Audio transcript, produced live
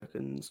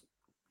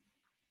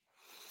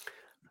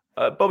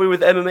Bobby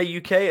with MMA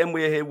UK, and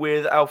we're here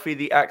with Alfie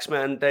the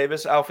Axeman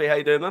Davis. Alfie, how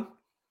you doing, man?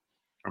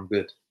 I'm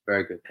good.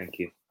 Very good. Thank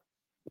you.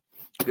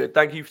 Good.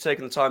 Thank you for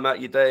taking the time out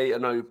of your day. I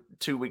know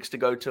 2 weeks to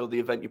go till the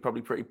event. You're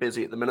probably pretty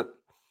busy at the minute.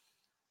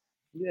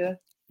 Yeah.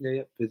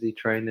 Busy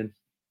training,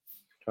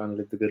 trying to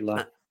live the good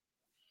life.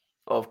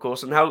 Of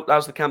course. And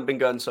how's the camp been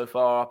going so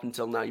far up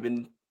until now?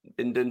 You've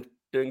been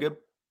doing good?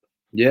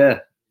 Yeah.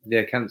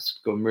 Camp's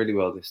gone really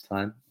well this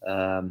time.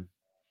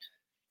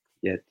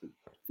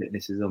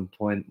 Fitness is on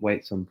point,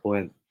 weights on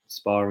point,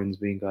 sparring's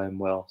been going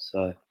well.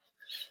 So,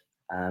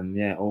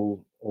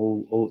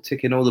 all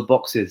ticking all the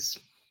boxes.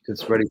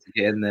 Just ready to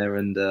get in there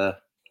and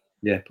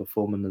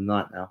perform in the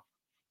night now.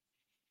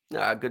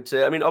 Good to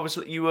hear. I mean,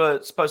 obviously, you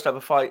were supposed to have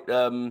a fight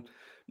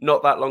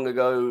not that long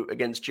ago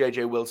against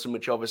JJ Wilson,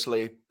 which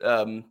obviously,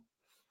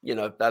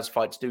 as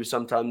fights do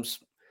sometimes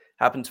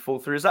happen to fall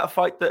through. Is that a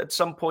fight that at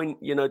some point,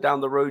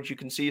 down the road, you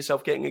can see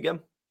yourself getting again?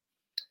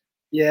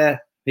 Yeah,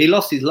 he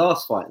lost his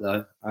last fight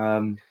though.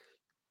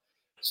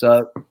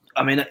 So,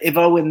 I mean, if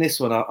I win this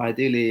one,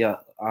 ideally,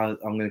 I'm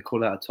going to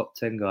call out a top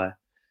 10 guy.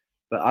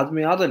 But I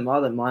mean, I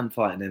don't mind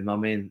fighting him. I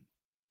mean,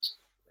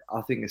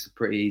 I think it's a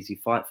pretty easy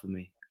fight for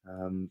me.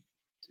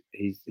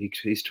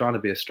 He's trying to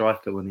be a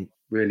striker when he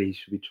really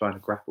should be trying to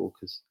grapple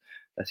because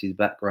that's his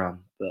background.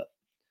 But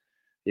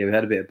yeah, we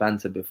had a bit of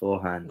banter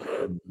beforehand.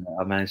 And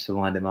I managed to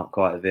wind him up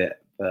quite a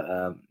bit. But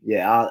I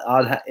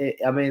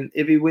mean,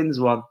 if he wins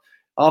one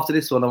after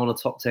this one, I want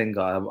a top 10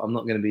 guy. I'm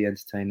not going to be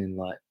entertaining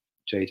like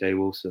JJ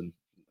Wilson,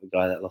 the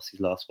guy that lost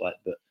his last fight.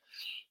 But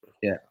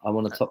yeah, I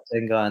want a top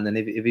 10 guy, and then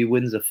if he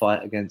wins a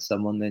fight against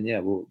someone, then yeah,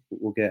 we'll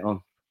get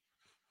on.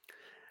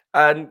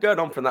 And going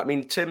on from that, I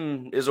mean,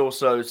 Tim is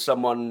also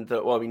someone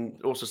that,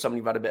 also someone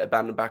you've had a bit of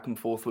banter back and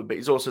forth with, but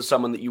he's also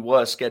someone that you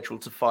were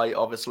scheduled to fight.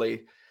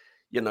 Obviously,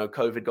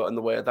 COVID got in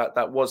the way of that.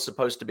 That was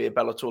supposed to be a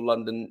Bellator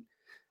London.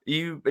 Are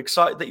you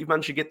excited that you've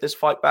managed to get this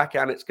fight back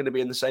and it's going to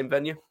be in the same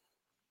venue?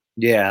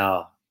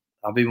 Yeah,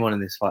 I've been wanting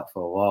this fight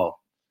for a while.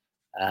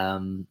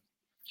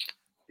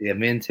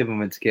 Me and Tim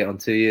went to get on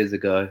 2 years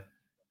ago.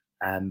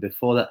 And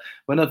before that,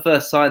 when I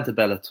first signed to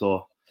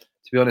Bellator,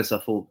 to be honest, I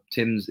thought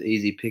Tim's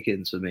easy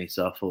pickings for me.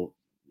 So I thought,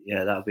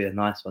 yeah, that would be a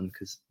nice one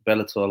because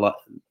Bellator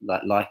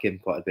like him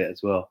quite a bit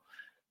as well.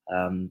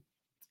 And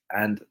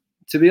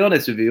to be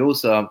honest with you,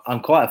 also, I'm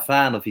quite a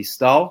fan of his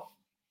style.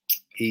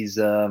 He's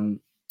quite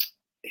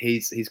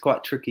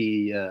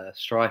tricky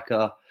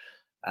striker.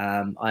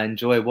 I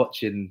enjoy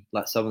watching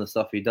like some of the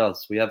stuff he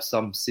does. We have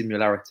some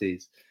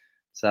similarities,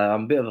 so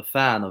I'm a bit of a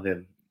fan of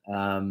him.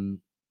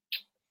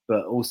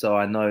 But also,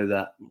 I know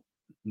that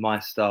my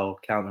style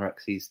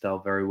counteracts his style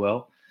very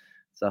well.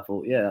 So I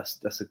thought, yeah,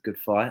 that's a good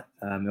fight.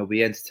 It'll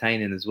be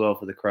entertaining as well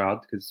for the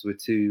crowd because we're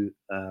two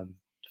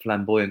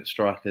flamboyant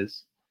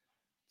strikers.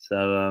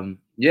 So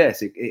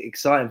it's an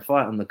exciting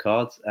fight on the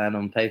cards and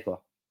on paper.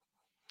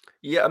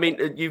 Yeah, I mean,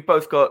 you've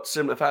both got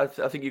similar. I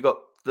think you got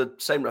the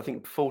same. I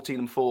think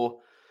 14-4 for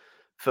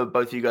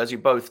both of you guys.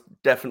 You're both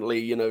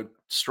definitely,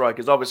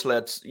 strikers. Obviously,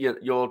 it's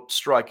your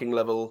striking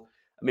level.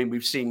 I mean,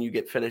 we've seen you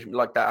get finished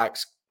like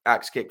that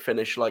axe kick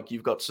finish. Like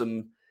you've got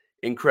some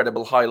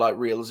incredible highlight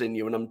reels in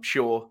you, and I'm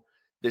sure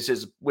this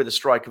is with a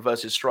striker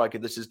versus striker.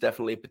 This is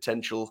definitely a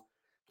potential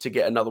to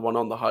get another one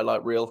on the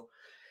highlight reel.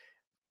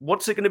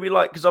 What's it going to be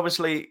like? Because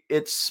obviously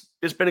it's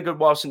been a good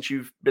while since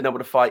you've been able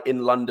to fight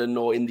in London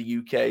or in the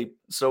UK.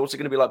 So what's it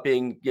going to be like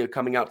being,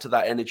 coming out to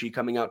that energy,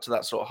 coming out to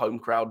that sort of home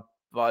crowd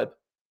vibe?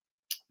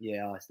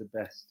 Yeah, it's the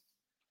best.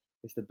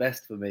 It's the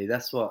best for me.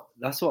 That's what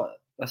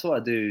I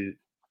do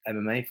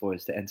MMA for,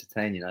 is to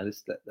entertain.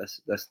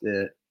 That's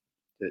the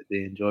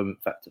enjoyment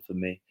factor for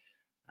me.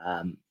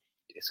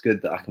 It's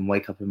good that I can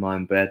wake up in my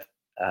own bed,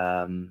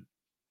 and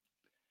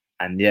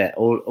yeah,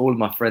 all of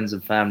my friends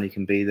and family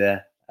can be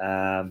there.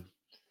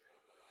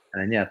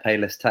 And yeah, pay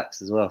less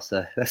tax as well.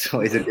 So that's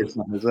always a good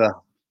one as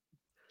well.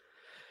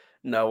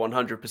 No,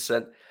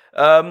 100%.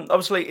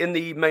 Obviously, in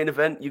the main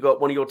event, you got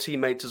one of your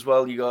teammates as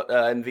well. You got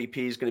MVP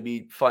is going to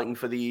be fighting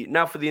for the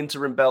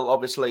interim belt.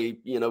 Obviously,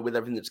 with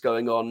everything that's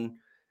going on,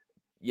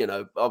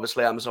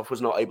 obviously Amosov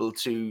was not able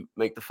to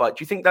make the fight.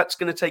 Do you think that's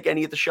going to take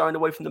any of the shine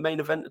away from the main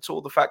event at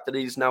all? The fact that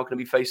he's now going to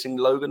be facing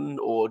Logan,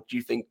 or do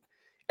you think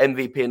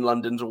MVP in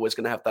London's always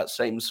going to have that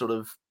same sort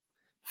of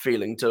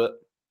feeling to it?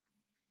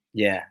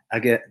 Yeah, I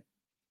get.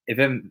 If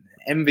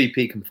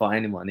MVP can fight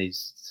anyone,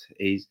 he's.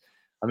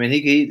 I mean,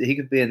 he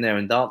could be in there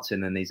and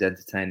dancing, and he's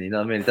entertaining. You know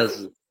what I mean?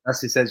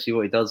 That's essentially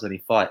what he does when he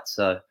fights.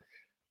 So,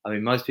 I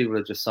mean, most people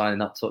are just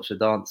signing up to watch a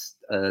dance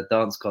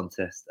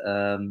contest.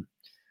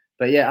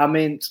 But yeah, I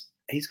mean,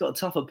 he's got a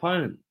tough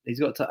opponent.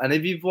 And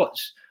if you've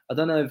watched, I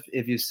don't know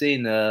if you've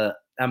seen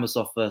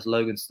Amosov versus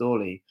Logan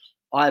Storley.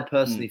 I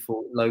personally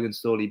thought Logan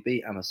Storley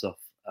beat Amosov.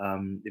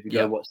 If you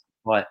go watch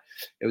the fight,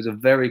 it was a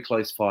very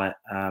close fight.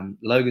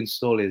 Logan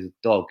Storley is a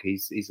dog.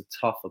 He's a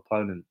tough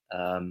opponent.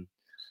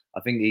 I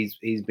think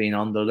he's been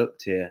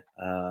underlooked here.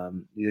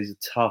 He's a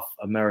tough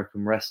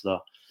American wrestler.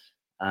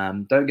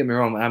 Don't get me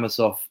wrong,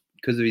 Amosov,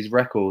 because of his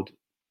record,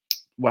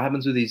 what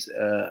happens with these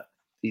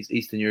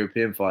Eastern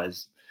European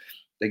fighters?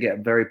 They get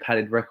a very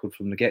padded record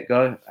from the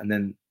get-go, and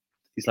then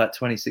he's like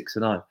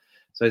 26-0.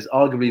 So it's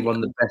arguably one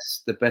of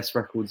the best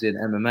records in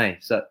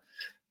MMA. So,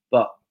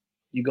 but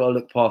you got to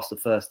look past the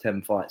first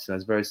 10 fights. And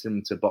it's very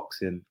similar to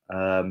boxing.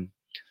 But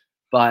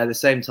at the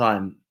same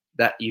time,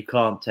 that you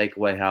can't take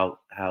away how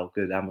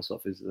good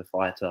Amosov is as a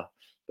fighter.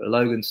 But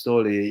Logan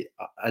Storley,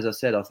 as I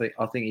said, I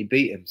think he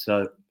beat him.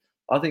 So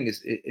I think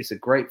it's a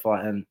great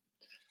fight, and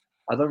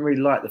I don't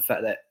really like the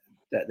fact that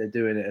they're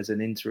doing it as an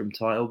interim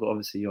title. But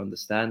obviously, you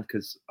understand,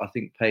 because I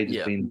think Page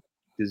has been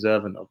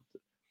deserving of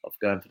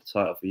going for the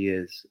title for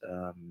years.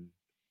 I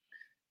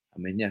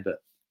mean, yeah,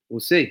 but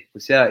we'll see.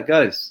 We'll see how it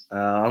goes.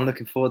 I'm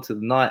looking forward to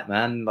the night,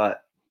 man. Like,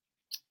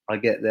 I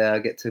get there, I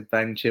get to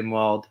bang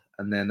Chinwald,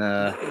 and then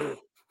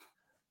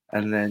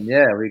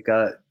yeah, we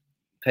go.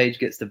 Page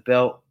gets the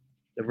belt.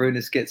 The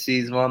Runas gets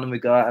season one, and we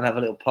go out and have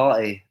a little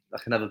party. I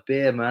can have a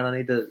beer, man.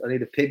 I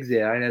need a pig's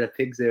ear. I ain't had a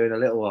pig's ear in a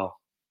little while.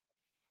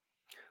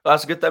 Well,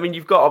 that's good. I mean,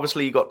 you're going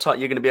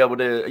to be able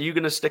to. Are you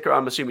going to stick around?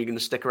 I'm assuming you're going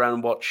to stick around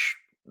and watch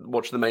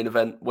the main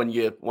event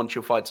once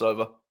your fight's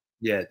over.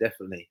 Yeah,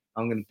 definitely.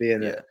 I'm going to be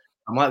in it.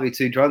 I might be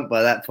too drunk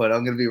by that point.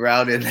 I'm going to be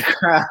rounding the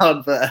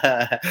crowd,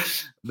 but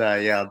no,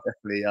 yeah,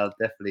 I'll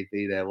definitely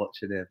be there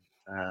watching him,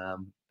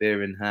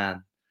 beer in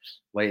hand,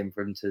 waiting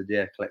for him to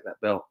collect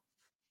that belt.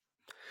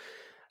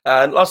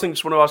 And last thing,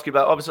 just want to ask you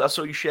about. Obviously, I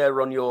saw you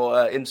share on your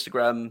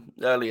Instagram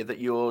earlier that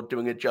you're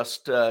doing a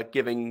Just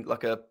Giving,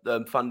 like a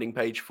funding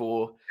page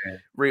for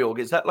Reorg.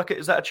 Is that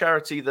a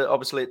charity that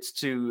obviously it's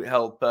to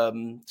help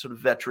sort of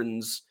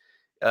veterans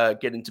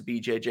get into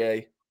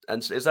BJJ?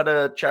 And is that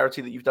a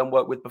charity that you've done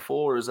work with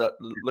before, or is that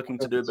looking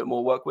to do a bit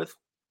more work with?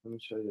 Let me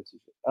show you the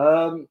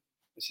t-shirt.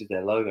 This is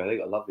their logo. They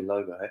got a lovely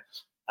logo.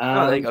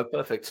 There you go.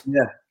 Perfect.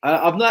 Yeah,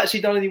 I've not actually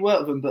done any work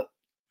with them, but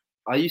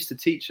I used to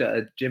teach at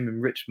a gym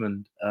in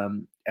Richmond,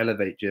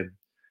 Elevate Gym.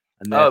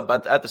 And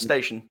but at the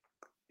station.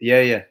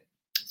 Yeah.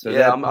 So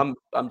yeah,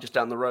 I'm just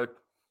down the road.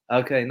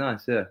 Okay,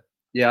 nice. Yeah.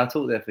 I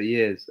taught there for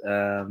years,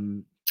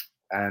 and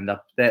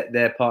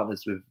they're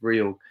partners with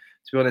Real.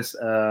 To be honest,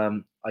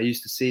 I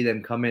used to see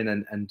them come in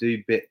and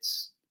do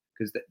bits,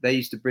 because they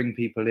used to bring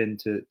people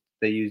into.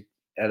 They use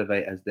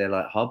Elevate as their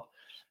like hub,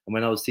 and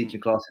when I was teaching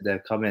classes,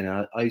 they'd come in.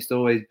 And I used to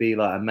always be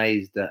like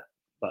amazed at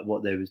like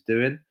what they was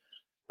doing,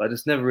 but I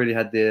just never really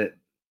had the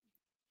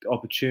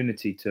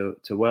opportunity to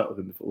work with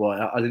them before.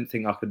 Well, I didn't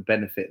think I could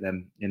benefit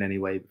them in any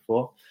way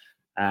before.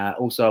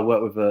 Also, I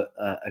worked with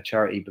a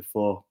charity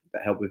before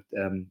that helped with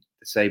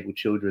disabled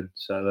children.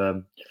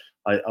 So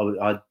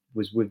I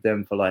was with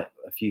them for like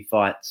a few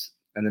fights,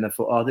 and then I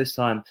thought, this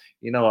time,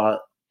 I've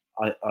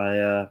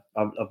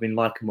been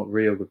liking what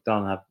Reorg have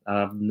done.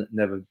 I've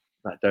never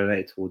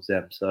donated towards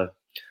them, so I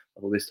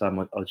thought this time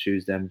I'll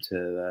choose them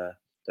to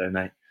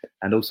donate.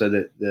 And also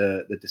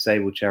the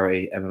disabled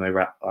charity MMA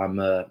Rap, I'm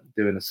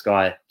doing a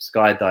sky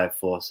dive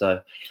for.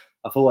 So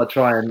I thought I'd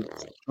try and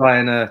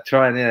I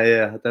don't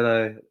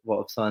know what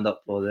I've signed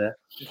up for there.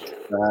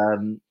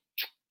 I'm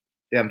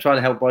trying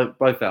to help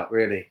both out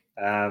really.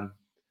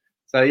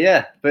 So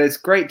yeah, but it's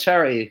great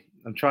charity.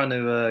 I'm trying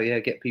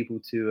to get people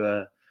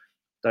to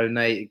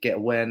donate, get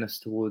awareness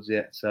towards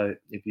it. So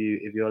if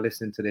you're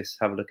listening to this,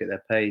 have a look at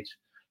their page,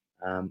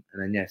 and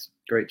then yes,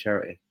 great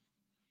charity.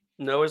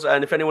 No worries.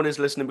 And if anyone is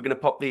listening, we're going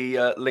to pop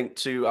the link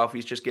to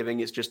Alfie's Just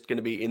Giving. It's just going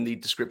to be in the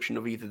description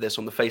of either this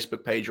on the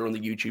Facebook page or on the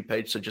YouTube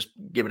page. So just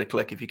give it a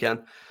click if you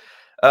can.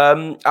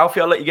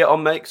 Alfie, I'll let you get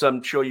on, mate, because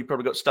I'm sure you've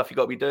probably got stuff you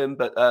got to be doing.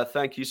 But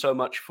thank you so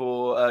much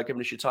for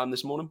giving us your time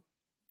this morning.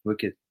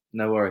 Wicked.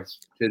 No worries.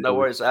 No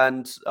worries.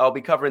 And I'll be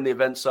covering the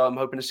event, so I'm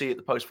hoping to see you at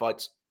the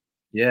post-fights.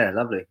 Yeah,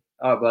 lovely.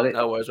 All right, buddy.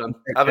 No worries, man.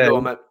 Have a good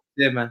one, mate.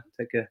 Yeah, man.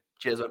 Take care.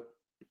 Cheers, man.